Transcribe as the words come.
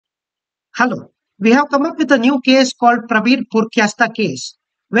Hello. We have come up with a new case called Prabir Purkayastha case,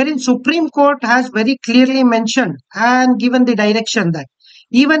 wherein Supreme Court has very clearly mentioned and given the direction that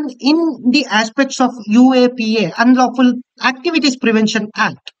even in the aspects of UAPA, Unlawful Activities Prevention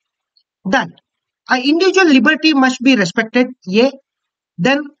Act, that a individual liberty must be respected. Yeah,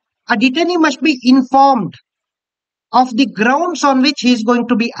 then a detainee must be informed of the grounds on which he is going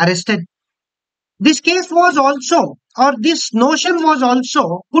to be arrested. This case was also, or this notion was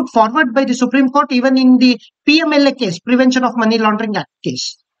also put forward by the Supreme Court even in the PMLA case, Prevention of Money Laundering Act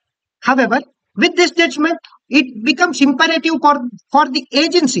case. However, with this judgment, it becomes imperative for the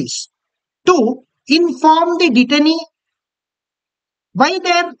agencies to inform the detainee why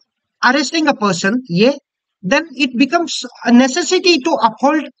they're arresting a person. Yeah, then it becomes a necessity to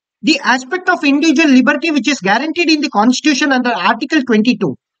uphold the aspect of individual liberty which is guaranteed in the Constitution under Article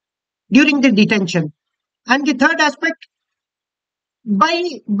 22 during the detention. And the third aspect,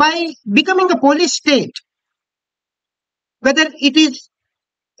 by becoming a police state, whether it is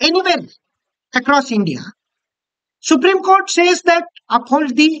anywhere across India, Supreme Court says that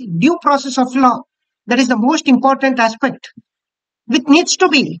uphold the due process of law. That is the most important aspect, which needs to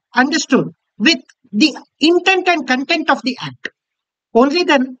be understood with the intent and content of the act. Only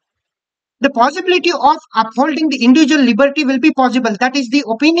then the possibility of upholding the individual liberty will be possible. That is the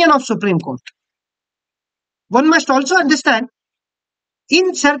opinion of Supreme Court. One must also understand,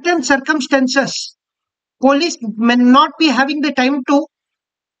 in certain circumstances, police may not be having the time to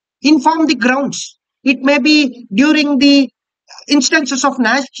inform the grounds. It may be during the instances of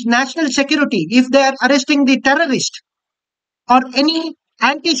national security, if they are arresting the terrorist or any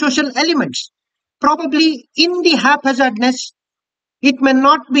anti-social elements. Probably in the haphazardness, it may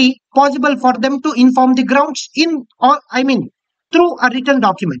not be possible for them to inform the grounds through a written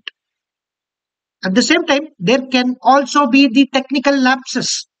document. At the same time, there can also be the technical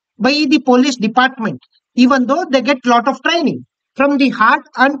lapses by the police department, even though they get lot of training from the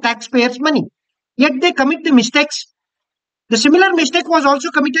hard-earned taxpayers' money. Yet they commit the mistakes. The similar mistake was also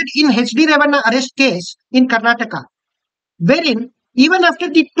committed in HD Revanna arrest case in Karnataka, wherein even after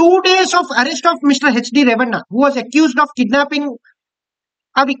the 2 days of arrest of Mr. HD Revanna, who was accused of kidnapping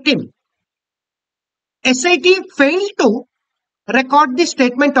a victim, SIT failed to record the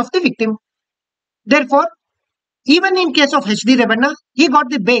statement of the victim. Therefore, even in case of HD Revanna, he got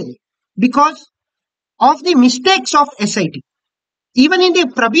the bail because of the mistakes of SIT. Even in the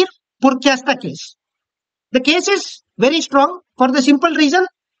Prabir Purkayastha case, the case is very strong for the simple reason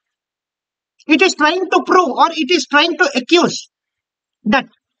it is trying to prove, or it is trying to accuse, that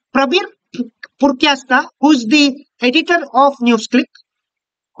Prabir Purkayastha, who is the editor of Newsclick,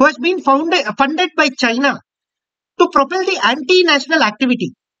 who has been funded by China to propel the anti-national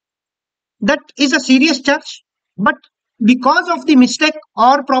activity. That is a serious charge, but because of the mistake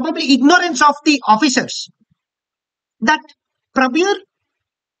or probably ignorance of the officers, that Prabir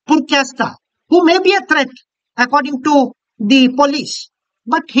Purkayastha, who may be a threat according to the police,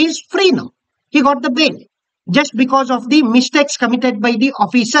 but he is free now. He got the bail just because of the mistakes committed by the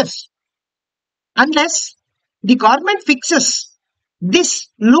officers. Unless the government fixes this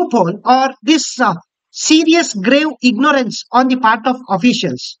loophole or this serious grave ignorance on the part of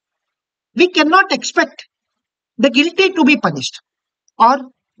officials, we cannot expect the guilty to be punished. Or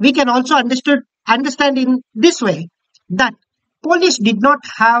we can also understand in this way that police did not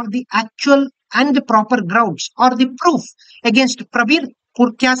have the actual and the proper grounds or the proof against Prabir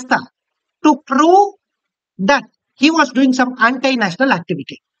Purkayastha to prove that he was doing some anti-national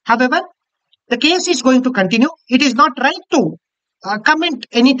activity. However, the case is going to continue. It is not right to comment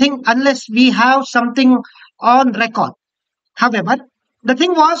anything unless we have something on record. However, the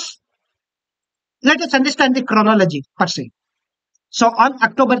thing was, let us understand the chronology per se. So on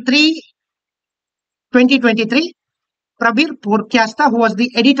October 3, 2023, Prabir Purkayastha, who was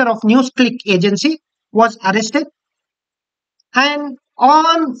the editor of Newsclick agency, was arrested. And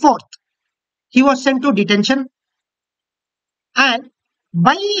on 4th, he was sent to detention. And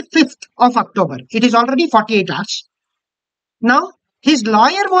by 5th of October, it is already 48 hours. Now, his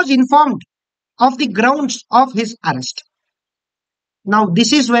lawyer was informed of the grounds of his arrest. Now,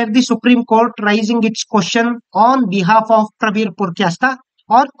 this is where the Supreme Court raising its question on behalf of Prabir Purkayastha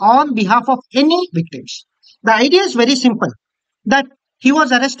or on behalf of any victims. The idea is very simple, that he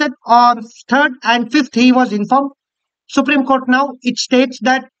was arrested on 3rd and 5th, he was informed. Supreme Court now, it states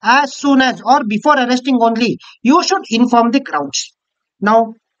that as soon as or before arresting only, you should inform the grounds.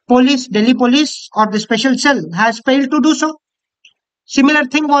 Now, Delhi police or the special cell has failed to do so. Similar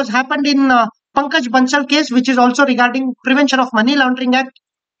thing was happened in Pankaj Bansal case, which is also regarding Prevention of Money Laundering Act.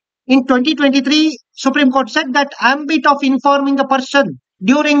 In 2023, Supreme Court said that ambit of informing a person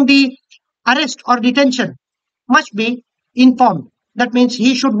during the arrest or detention must be informed. That means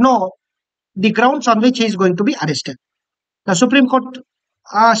he should know the grounds on which he is going to be arrested. The Supreme Court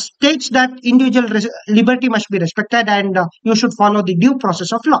states that individual liberty must be respected and you should follow the due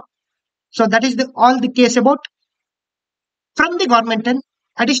process of law. So that is all the case about. From the government end,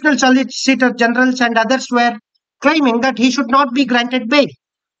 additional solicitor generals and others were claiming that he should not be granted bail.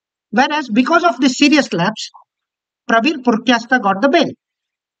 Whereas because of this serious lapse, Prabir Purkayastha got the bail.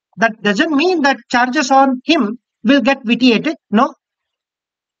 That doesn't mean that charges on him will get vitiated. No,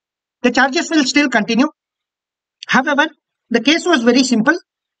 the charges will still continue. However, the case was very simple,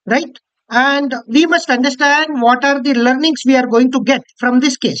 right? And we must understand what are the learnings we are going to get from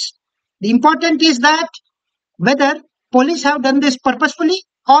this case. The important is that whether police have done this purposefully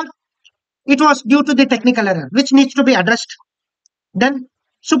or it was due to the technical error, which needs to be addressed. Then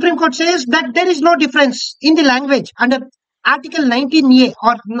Supreme Court says that there is no difference in the language under Article 19A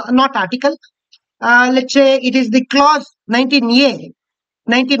or not article. Let's say it is the clause 19A,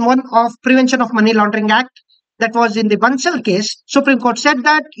 19.1 of Prevention of Money Laundering Act. That was in the Bansal case. Supreme Court said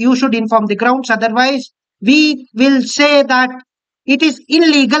that you should inform the grounds. Otherwise, we will say that it is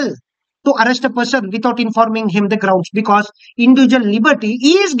illegal to arrest a person without informing him the grounds, because individual liberty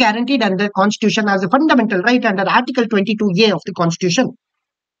is guaranteed under the Constitution as a fundamental right under Article 22A of the Constitution.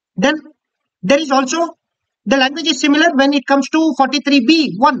 Then there is also the language is similar when it comes to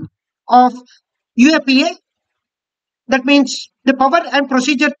 43B1 of UAPA. That means the power and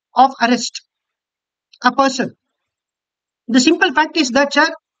procedure of arrest a person. The simple fact is that, sir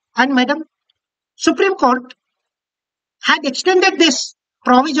and madam, Supreme Court had extended this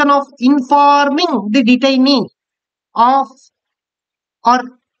provision of informing the detainee of or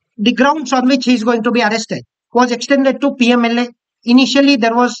the grounds on which he is going to be arrested was extended to PMLA. Initially,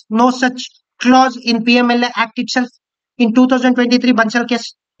 there was no such clause in PMLA Act itself. In 2023 Bansal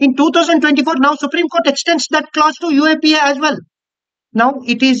case, in 2024, now Supreme Court extends that clause to UAPA as well. Now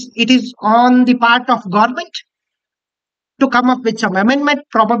it is on the part of government to come up with some amendment.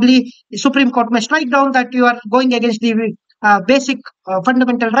 Probably the Supreme Court may strike down that you are going against the basic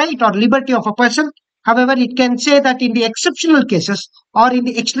fundamental right or liberty of a person. However, it can say that in the exceptional cases or in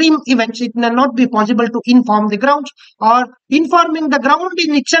the extreme events, it may not be possible to inform the grounds, or informing the ground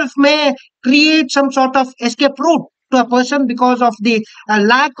in itself may create some sort of escape route to a person because of the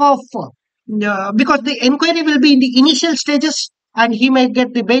lack of, because the inquiry will be in the initial stages and he may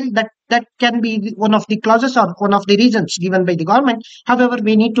get the bail. That can be one of the clauses or one of the reasons given by the government. However,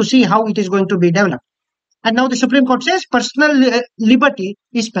 we need to see how it is going to be developed. And now the Supreme Court says personal liberty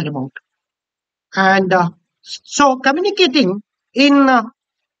is paramount. And so communicating in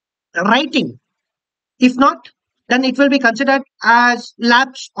writing, if not, then it will be considered as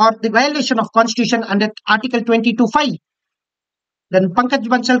lapse or the violation of Constitution under Article 22(5). Then Pankaj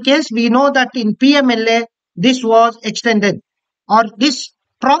Bansal case, we know that in PMLA this was extended, or this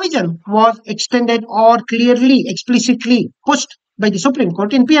provision was extended or clearly, explicitly pushed by the Supreme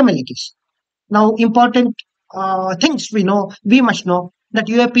Court in PMLA case. Now, important things we must know that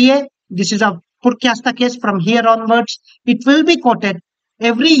UAPA, this is a Purkayastha case. From here onwards, it will be quoted.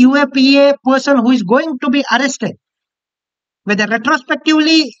 Every UAPA person who is going to be arrested, whether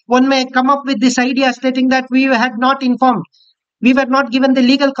retrospectively one may come up with this idea stating that we had not informed, we were not given the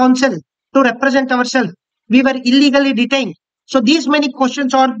legal counsel to represent ourselves, we were illegally detained. So these many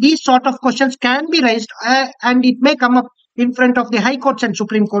questions or these sort of questions can be raised and it may come up in front of the High Courts and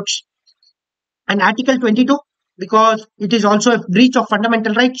Supreme Courts. And Article 22, because it is also a breach of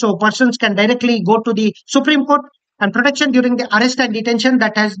fundamental rights, so persons can directly go to the Supreme Court, and protection during the arrest and detention,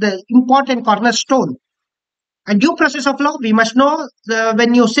 that has the important cornerstone. And due process of law, we must know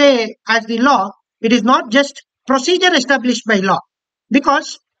when you say as the law, it is not just procedure established by law,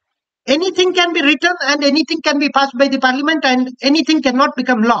 because anything can be written and anything can be passed by the parliament and anything cannot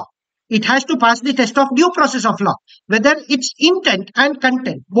become law. It has to pass the test of due process of law. Whether its intent and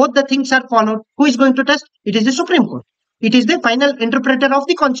content, both the things are followed, who is going to test? It is the Supreme Court. It is the final interpreter of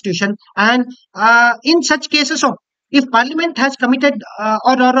the Constitution. And in such cases of, if Parliament has committed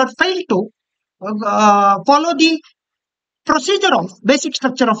or failed to follow the procedure of basic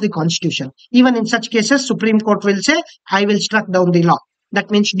structure of the Constitution, even in such cases, Supreme Court will say, I will strike down the law. That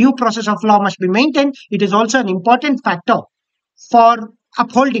means due process of law must be maintained. It is also an important factor for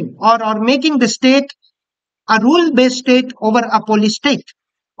upholding or making the state a rule-based state over a police state,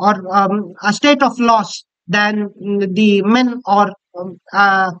 or a state of laws than the men or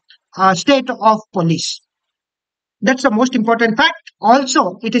state of police. That's the most important fact.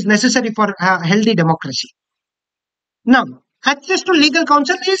 Also, it is necessary for a healthy democracy. Now, access to legal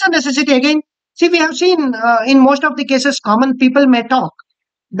counsel is a necessity. Again, see, we have seen in most of the cases, common people may talk,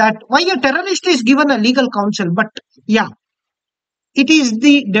 that why a terrorist is given a legal counsel, but yeah, it is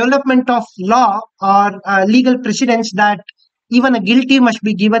the development of law or legal precedents that even a guilty must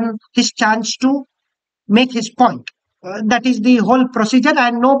be given his chance to make his point. That is the whole procedure,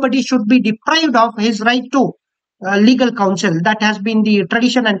 and nobody should be deprived of his right to legal counsel. That has been the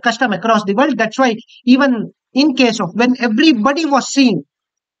tradition and custom across the world. That's why, even in case of when everybody was seeing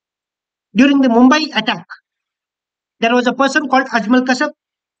during the Mumbai attack, there was a person called Ajmal Kasab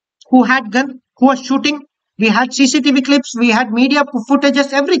who had gun, who was shooting. We had CCTV clips, we had media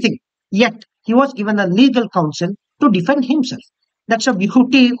footages, everything. Yet he was given a legal counsel to defend himself. That's a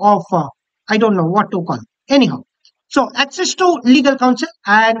beauty of I don't know what to call. Anyhow, so access to legal counsel,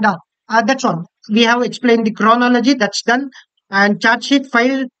 and that's all. We have explained the chronology. That's done, and charge sheet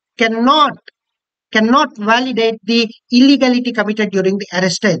file cannot cannot validate the illegality committed during the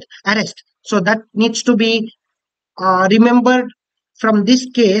arrest. So that needs to be remembered from this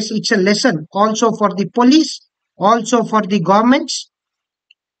case. It's a lesson also for the police, also for the governments,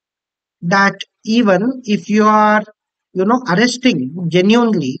 that even if you are, arresting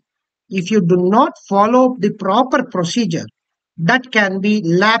genuinely, if you do not follow the proper procedure, that can be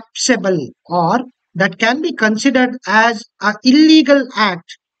lapsable, or that can be considered as an illegal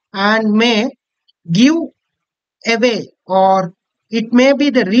act and may give away, or it may be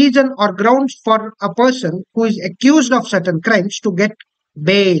the reason or grounds for a person who is accused of certain crimes to get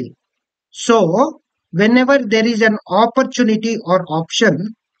bail. So, whenever there is an opportunity or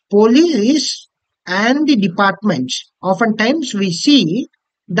option, police and the departments, oftentimes we see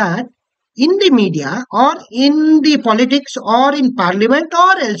that in the media or in the politics or in parliament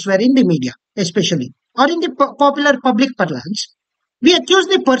or elsewhere in the media, especially, or in the popular public parlance, we accuse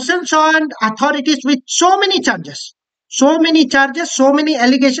the persons and authorities with so many charges, so many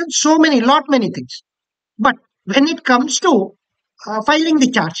allegations, many things. But when it comes to filing the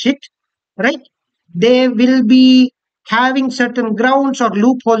charge sheet, right, they will be having certain grounds or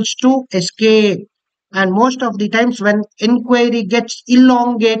loopholes to escape. And most of the times, when inquiry gets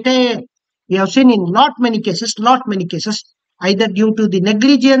elongated, we have seen in lot many cases, either due to the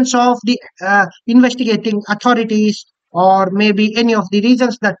negligence of the investigating authorities, or maybe any of the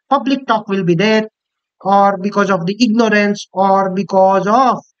reasons that public talk will be there, or because of the ignorance, or because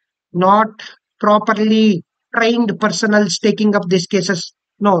of not properly trained personnels taking up these cases.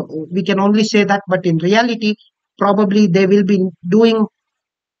 No, we can only say that, but in reality, probably they will be doing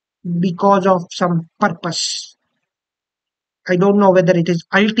because of some purpose. I don't know whether it is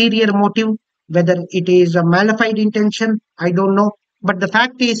ulterior motive, whether it is a malified intention. I don't know. But the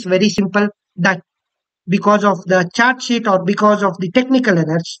fact is very simple, that because of the charge sheet or because of the technical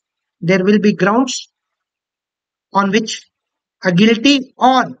errors, there will be grounds on which a guilty,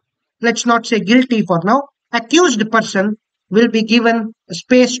 or let's not say guilty for now, accused person will be given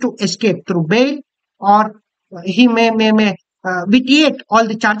space to escape through bail, or he may vitiate all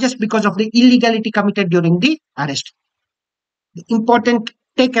the charges because of the illegality committed during the arrest. The important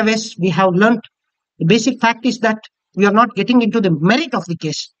takeaways we have learned, the basic fact is that we are not getting into the merit of the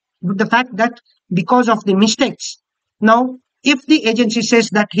case, but the fact that because of the mistakes, now if the agency says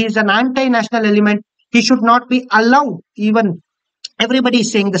that he is an anti-national element, he should not be allowed. Even everybody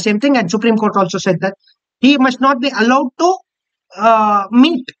is saying the same thing, and Supreme Court also said that he must not be allowed to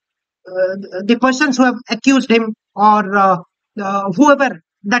meet the persons who have accused him, or whoever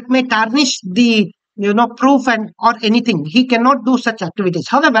that may tarnish the proof and or anything. He cannot do such activities.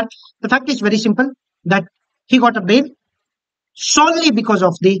 However, the fact is very simple, that he got a bail solely because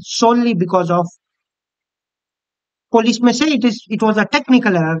of police may say it was a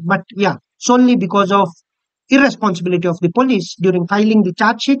technical error, but yeah, solely because of irresponsibility of the police during filing the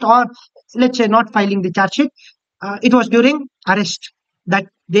charge sheet, or let's say not filing the charge sheet. It was during arrest that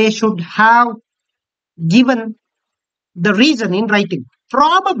they should have given the reason in writing.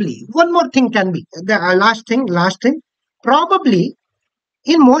 Probably one more thing can be the last thing. Probably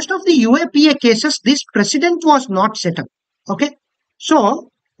in most of the UAPA cases, this precedent was not set up. Okay, so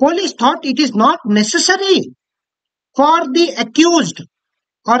police thought it is not necessary for the accused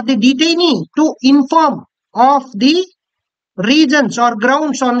or the detainee to inform of the reasons or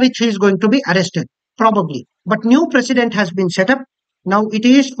grounds on which he is going to be arrested, probably. But new precedent has been set up. Now it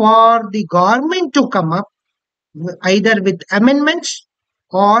is for the government to come up either with amendments,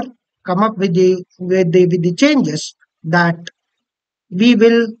 or come up with the changes that we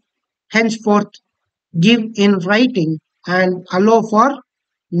will henceforth give in writing and allow for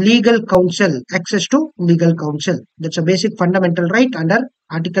legal counsel, access to legal counsel. That's a basic fundamental right under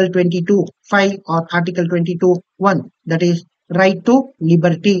Article 22(5) or Article 22(1), that is right to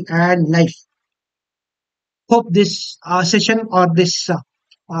liberty and life. Hope this session or this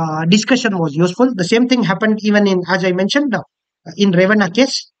discussion was useful. The same thing happened even in, as I mentioned, in Revanna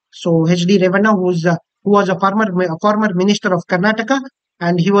case. So H.D. Revanna, who was a former minister of Karnataka,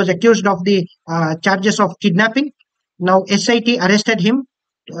 and he was accused of the charges of kidnapping. Now SIT arrested him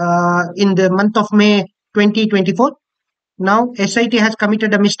in the month of May 2024. Now SIT has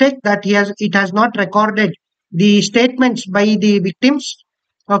committed a mistake that it has not recorded the statements by the victims.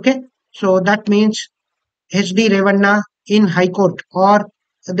 Okay, so that means HD Revanna in High Court, or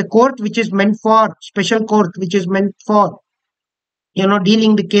the court which is meant for special court which is meant for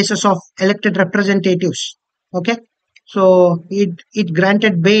dealing the cases of elected representatives. Okay, so it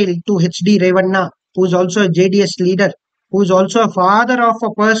granted bail to HD Revanna, who is also a JDS leader, who is also a father of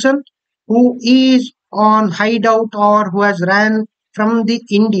a person who is on hideout or who has ran from the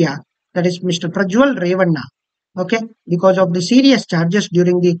India, that is Mr. Prajwal Revanna. Okay, because of the serious charges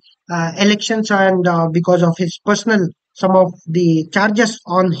during the elections, and because of his personal, some of the charges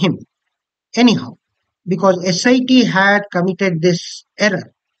on him. Anyhow, because SIT had committed this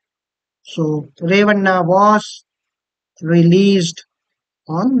error, so Revanna was released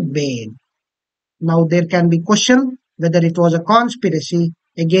on bail. Now there can be question whether it was a conspiracy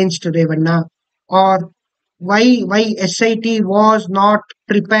against Revanna, or why SIT was not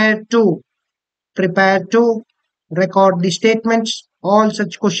prepared to record the statements. All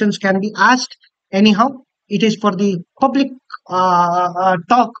such questions can be asked. Anyhow, it is for the public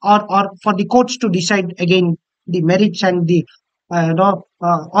talk, or for the courts to decide again the merits and the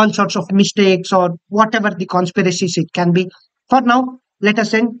all sorts of mistakes or whatever the conspiracies it can be. For now, let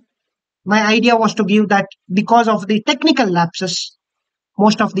us end. My idea was to give that because of the technical lapses,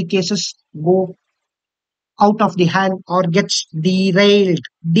 most of the cases go out of the hand or gets derailed.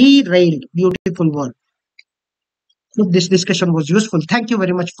 Beautiful word. Hope this discussion was useful. Thank you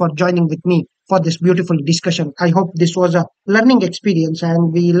very much for joining with me for this beautiful discussion. I hope this was a learning experience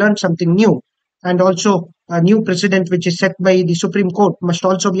and we learned something new. And also, a new precedent which is set by the Supreme Court must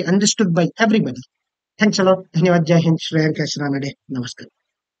also be understood by everybody. Thanks a lot. धन्यवाद. जय हिंद. श्रेय. नमस्कार.